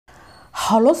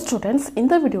Hello students, in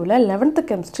the video 11th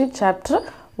chemistry chapter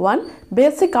 1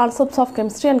 basic concepts of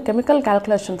chemistry and chemical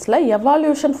calculations la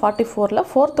evaluation 44 la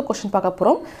fourth question பார்க்க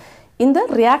போறோம். இந்த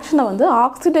reaction வந்து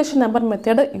oxidation number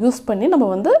method use பண்ணி நம்ம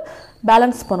வந்து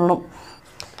balance பண்ணனும்.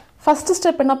 First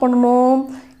step என்ன பண்ணனும்?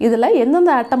 இதுல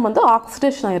எந்தெந்த ஆட்டம் வந்து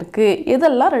ஆக்சிடேஷன் ஆயிருக்கு,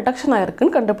 எதெல்லாம் ரிடக்ஷன்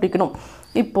ஆயிருக்குன்னு கண்டுபிடிக்கணும்.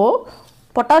 இப்போ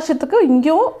பொட்டாசியத்துக்கு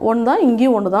இங்கேயும் ஒன்று தான்,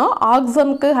 இங்கேயும் ஒன்று தான்.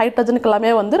 ஆக்சிஜனுக்கு ஹைட்ரஜனுக்கு எல்லாமே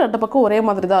வந்து ரெண்டு பக்கம் ஒரே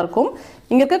மாதிரி தான் இருக்கும்.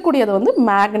 இங்கே இருக்கக்கூடியது வந்து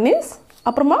மேக்னீஸ்,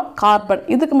 அப்புறமா கார்பன்,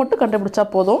 இதுக்கு மட்டும் கண்டுபிடிச்சா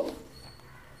போதும்.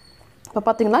 இப்போ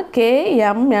பார்த்தீங்கன்னா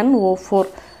KMnO4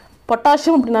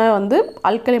 பொட்டாசியம் அப்படின்னா வந்து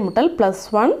அல்கலி மெட்டல்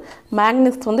 +1,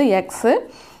 மேக்னீஸ் வந்து எக்ஸு,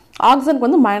 ஆக்சிஜனுக்கு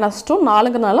வந்து -2,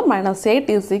 4ங்கனால -8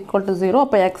 is equal to 0.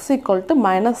 அப்போ x equal to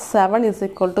 -7 is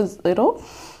equal to 0,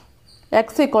 x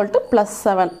equal to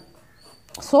 +7.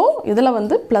 So இதில்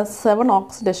வந்து +7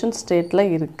 ஆக்சிடேஷன் ஸ்டேட்டில்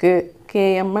இருக்குது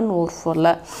KMnO4ல.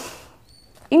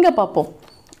 இங்கே பார்ப்போம்,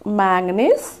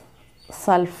 மேக்னீஸ்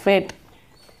சல்ஃபேட்.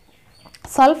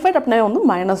 சல்ஃபேட் அப்படின்னா வந்து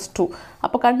 -2,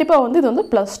 அப்போ கண்டிப்பாக வந்து இது வந்து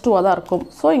 +2 தான் இருக்கும்.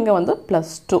 ஸோ இங்கே வந்து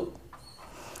 +2.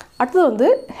 அடுத்தது வந்து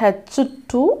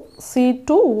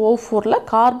H2C2O4ல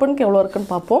கார்பனுக்கு எவ்வளோ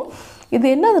இருக்குன்னு பார்ப்போம். இது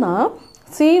என்னதுன்னா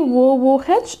COOH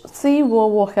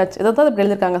COOH இதை தான் இப்படி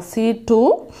எழுதியிருக்காங்க,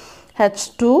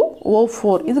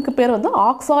 C2H2O4. இதுக்கு பேர் வந்து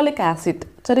ஆக்சாலிக் ஆசிட்.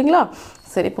 சரிங்களா?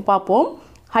 சரி, இப்போ பார்ப்போம்.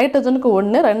 ஹைட்ரஜனுக்கு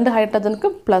 1, 2 ஹைட்ரஜனுக்கு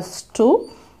 +2,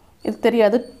 இது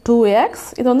தெரியாது 2x,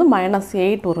 இது வந்து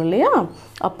 -8 வரும் இல்லையா?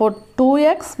 அப்போது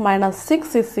 2x -6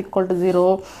 is equal to 0.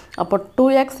 அப்போ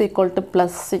 2x equal to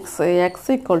 +6, x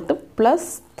equal to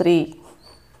 +3.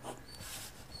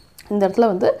 இந்த இடத்துல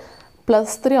வந்து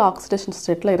 +3 ஆக்சிடேஷன்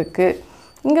ஸ்டேட்டில் இருக்குது.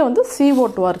 இங்கே வந்து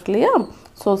CO2 இருக்கு இல்லையா?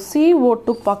 ஸோ CO2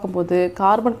 பார்க்கும்போது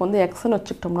கார்பனுக்கு வந்து எக்ஸ்ன்னு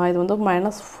வச்சுக்கிட்டோம்னா இது வந்து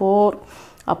 -4,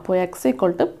 அப்போது x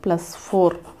equal to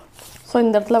 +4. ஸோ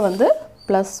இந்த இடத்துல வந்து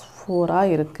 +4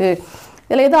 இருக்குது.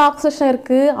 இதில் எது ஆக்சிடேஷன்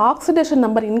இருக்குது? ஆக்சிடேஷன்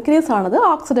நம்பர் இன்க்ரீஸ் ஆனது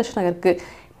ஆக்சிடேஷன் ஆகிருக்கு.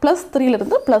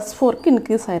 +3லேருந்து +4க்கு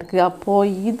இன்க்ரீஸ் ஆகிருக்கு.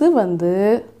 அப்போது இது வந்து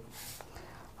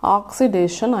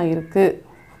ஆக்சிடேஷன் ஆகிருக்கு.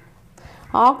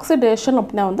 ஆக்சிடேஷன்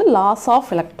அப்படின்னா வந்து லாஸ் ஆஃப்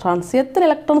எலக்ட்ரான்ஸ். எத்தனை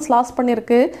எலக்ட்ரான்ஸ் லாஸ்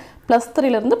பண்ணியிருக்கு?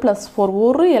 +3லேருந்து +4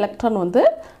 ஒரு எலக்ட்ரான் வந்து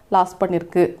லாஸ்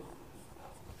பண்ணியிருக்கு.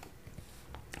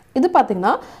 இது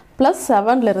பார்த்திங்கன்னா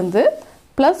 +7லேருந்து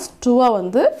 +2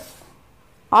 வந்து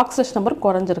ஆக்சிடேஷன் நம்பர்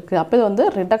குறைஞ்சிருக்கு. அப்போ இது வந்து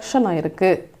ரிடக்ஷன்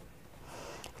ஆகிருக்கு.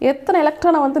 எத்தனை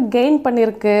எலக்ட்ரானை வந்து கெயின்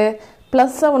பண்ணியிருக்கு?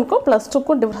 +7க்கும்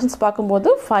 +2க்கும் டிஃப்ரென்ஸ் பார்க்கும்போது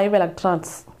 5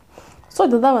 எலக்ட்ரான்ஸ். ஸோ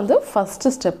இதுதான் வந்து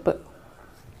ஃபஸ்ட்டு ஸ்டெப்பு.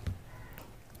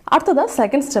 அடுத்ததான்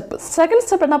செகண்ட் ஸ்டெப்பு. செகண்ட்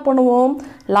ஸ்டெப் என்ன பண்ணுவோம்?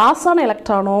 லாஸான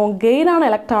எலக்ட்ரானும் கெயினான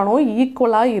எலக்ட்ரானும்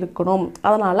ஈக்குவலாக இருக்கணும்.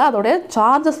 அதனால் அதோடைய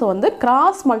சார்ஜஸை வந்து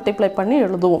கிராஸ் மல்டிப்ளை பண்ணி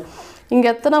எழுதுவோம். இங்கே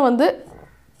எத்தனை வந்து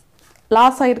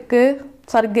லாஸ் ஆகிருக்கு,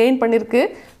 கெயின் பண்ணியிருக்கு?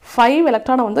 5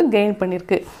 எலக்ட்ரானை வந்து கெயின்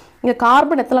பண்ணியிருக்கு. இங்கே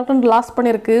கார்பன் எத்தனை எலக்ட்ரான் லாஸ்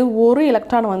பண்ணியிருக்கு? ஒரு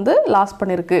எலக்ட்ரானை வந்து லாஸ்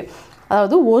பண்ணியிருக்கு.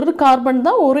 அதாவது ஒரு கார்பன்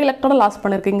தான் ஒரு எலக்ட்ரானை லாஸ்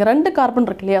பண்ணியிருக்கு. இங்கே 2 கார்பன்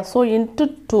இருக்கு இல்லையா? ஸோ ×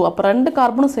 2, அப்போ 2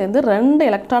 கார்பனும் சேர்ந்து 2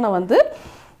 எலக்ட்ரானை வந்து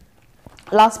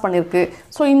லாஸ் பண்ணியிருக்கு.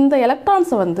 ஸோ இந்த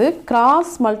எலக்ட்ரான்ஸை வந்து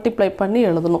கிராஸ் மல்டிப்ளை பண்ணி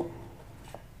எழுதணும்.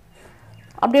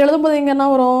 அப்படி எழுதும்போது இங்கே என்ன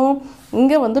வரும்?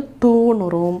 இங்கே வந்து 2ன்னு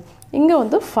வரும், இங்கே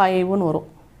வந்து 5ன்னு வரும்.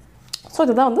 ஸோ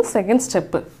இதுதான் வந்து செகண்ட்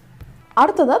ஸ்டெப்பு.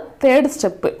 அடுத்ததாக தேர்ட்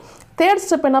ஸ்டெப்பு. தேர்ட்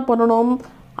ஸ்டெப் என்ன பண்ணணும்?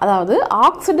 அதாவது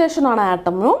ஆக்சிடேஷன் ஆன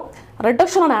ஆட்டமும்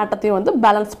ரிடக்ஷன் ஆன ஆட்டத்தையும் வந்து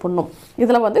பேலன்ஸ் பண்ணணும்.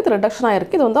 இதில் வந்து இது ரிடக்ஷன்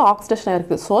ஆகிருக்கு, இது வந்து ஆக்சிடேஷன்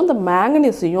ஆகிருக்கு. ஸோ இந்த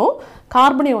மேக்னீஸையும்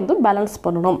கார்பனையும் வந்து பேலன்ஸ்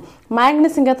பண்ணணும்.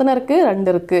 மேக்னீஸ் இங்கே எத்தனை இருக்குது? 2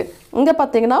 இருக்குது. இங்கே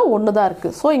பார்த்தீங்கன்னா 1 தான்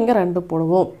இருக்குது. ஸோ இங்கே 2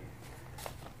 போடுவோம்.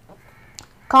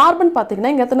 கார்பன்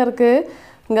பார்த்தீங்கன்னா இங்கே எத்தனை இருக்குது?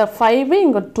 இங்கே 5,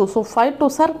 இங்கே 2. ஸோ 5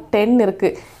 2s are 10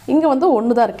 இருக்குது. இங்கே வந்து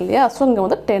 1 தான் இருக்கு இல்லையா? ஸோ இங்கே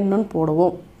வந்து 10ன்னு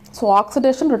போடுவோம். ஸோ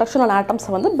ஆக்சிடேஷன் ரிடக்ஷன் ஆன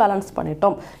ஆட்டம்ஸை வந்து பேலன்ஸ்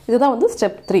பண்ணிட்டோம். இதுதான் வந்து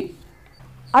ஸ்டெப் 3.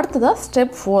 அடுத்ததாக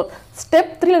ஸ்டெப் 4.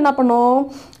 ஸ்டெப் 3ல என்ன பண்ணோம்?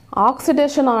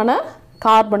 ஆக்சிடேஷன் ஆன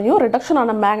கார்பனையும் ரிடக்ஷன்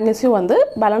ஆன மேக்னீஸையும் வந்து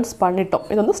பேலன்ஸ் பண்ணிட்டோம்.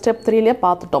 இது வந்து ஸ்டெப் 3லேயே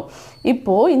பார்த்துட்டோம்.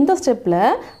 இப்போது இந்த ஸ்டெப்பில்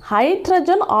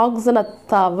ஹைட்ரஜன் ஆக்சிஜனை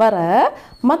தவிர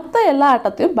மற்ற எல்லா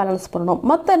ஆட்டத்தையும் பேலன்ஸ் பண்ணணும்.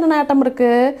 மற்ற என்னென்ன ஆட்டம்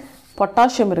இருக்குது?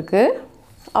 பொட்டாசியம் இருக்குது,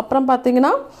 அப்புறம்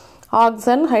பார்த்திங்கன்னா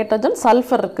ஆக்சிஜன், ஹைட்ரஜன்,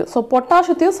 சல்ஃபர் இருக்குது. ஸோ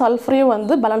பொட்டாசியத்தையும் சல்ஃபரையும்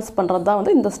வந்து பேலன்ஸ் பண்ணுறது தான்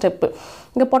வந்து இந்த ஸ்டெப்பு.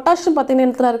 இங்கே பொட்டாசியம் பார்த்திங்கன்னா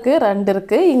எத்தனை இருக்குது? 2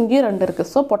 இருக்குது, இங்கேயும் 2 இருக்குது.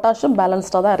 ஸோ பொட்டாசியம்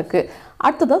பேலன்ஸ்டாக தான் இருக்குது.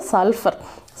 அடுத்தது சல்ஃபர்.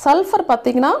 சல்ஃபர்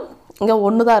பார்த்திங்கன்னா இங்கே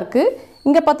 1 தான் இருக்குது.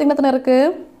 இங்கே பார்த்திங்கன்னா எத்தனை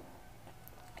இருக்குது?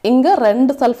 இங்கே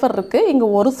 2 சல்ஃபர் இருக்குது, இங்கே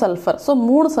 1 சல்ஃபர். So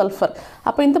 3 sulphur.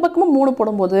 அப்போ இந்த பக்கமும் 3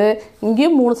 போடும்போது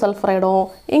இங்கேயும் 3 சல்ஃபர் ஆகிடும்,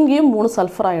 இங்கேயும் 3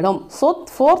 சல்ஃபர் ஆகிடும். ஸோ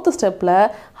 4th ஸ்டெப்பில்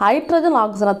ஹைட்ரஜன்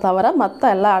ஆக்சிஜனை தவிர மற்ற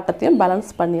எல்லா ஆட்டத்தையும்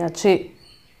பேலன்ஸ் பண்ணியாச்சு.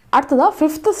 அடுத்ததாக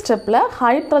 5th ஸ்டெப்பில்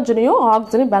ஹைட்ரஜனையும்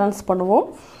ஆக்சிஜனையும் பேலன்ஸ் பண்ணுவோம்.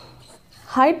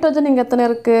 ஹைட்ரஜன் இங்கே எத்தனை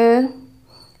இருக்குது?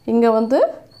 இங்கே வந்து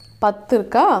 10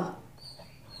 இருக்கா?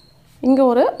 இங்கே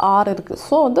ஒரு 6 இருக்குது.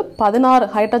 ஸோ வந்து 16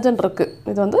 ஹைட்ரஜன் இருக்குது.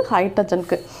 இது வந்து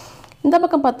ஹைட்ரஜனுக்கு. இந்த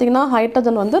பக்கம் பார்த்திங்கன்னா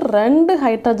ஹைட்ரஜன் வந்து 2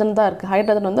 ஹைட்ரஜன் தான் இருக்குது.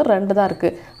 ஹைட்ரஜன் வந்து 2 தான்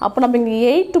இருக்குது. அப்போ நம்ம இங்கே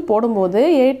 8 போடும்போது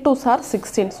 8 2s are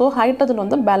 16. ஸோ ஹைட்ரஜன்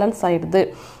வந்து பேலன்ஸ் ஆகிடுது.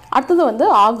 அடுத்தது வந்து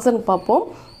ஆக்சிஜன் பார்ப்போம்.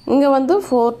 இங்கே வந்து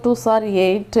 4 2s are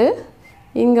 8,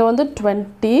 இங்கே வந்து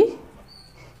 20,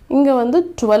 இங்கே வந்து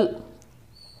 12.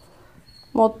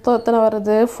 மொத்தம் எத்தனை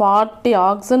வருது? 40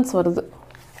 ஆக்சிஜன்ஸ் வருது.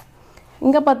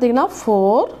 இங்கே பார்த்திங்கன்னா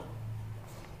 4,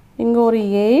 இங்கே ஒரு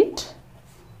 8,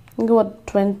 இங்கே ஒரு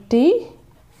 20,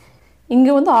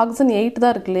 இங்கே வந்து ஆக்சிஜன் 8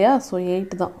 தான் இருக்கு இல்லையா? ஸோ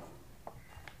 8 தான்.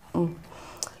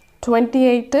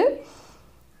 28,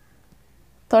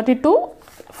 32,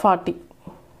 40.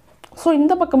 ஸோ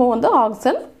இந்த பக்கமும் வந்து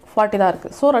ஆக்சிஜன் 40 தான்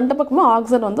இருக்குது. ஸோ ரெண்டு பக்கமும்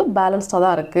ஆக்சிஜன் வந்து பேலன்ஸ்டாக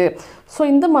தான் இருக்குது. ஸோ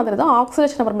இந்த மாதிரி தான்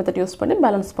ஆக்சிடேஷன் நம்பர் மெத்தட் யூஸ் பண்ணி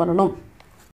பேலன்ஸ் பண்ணணும்.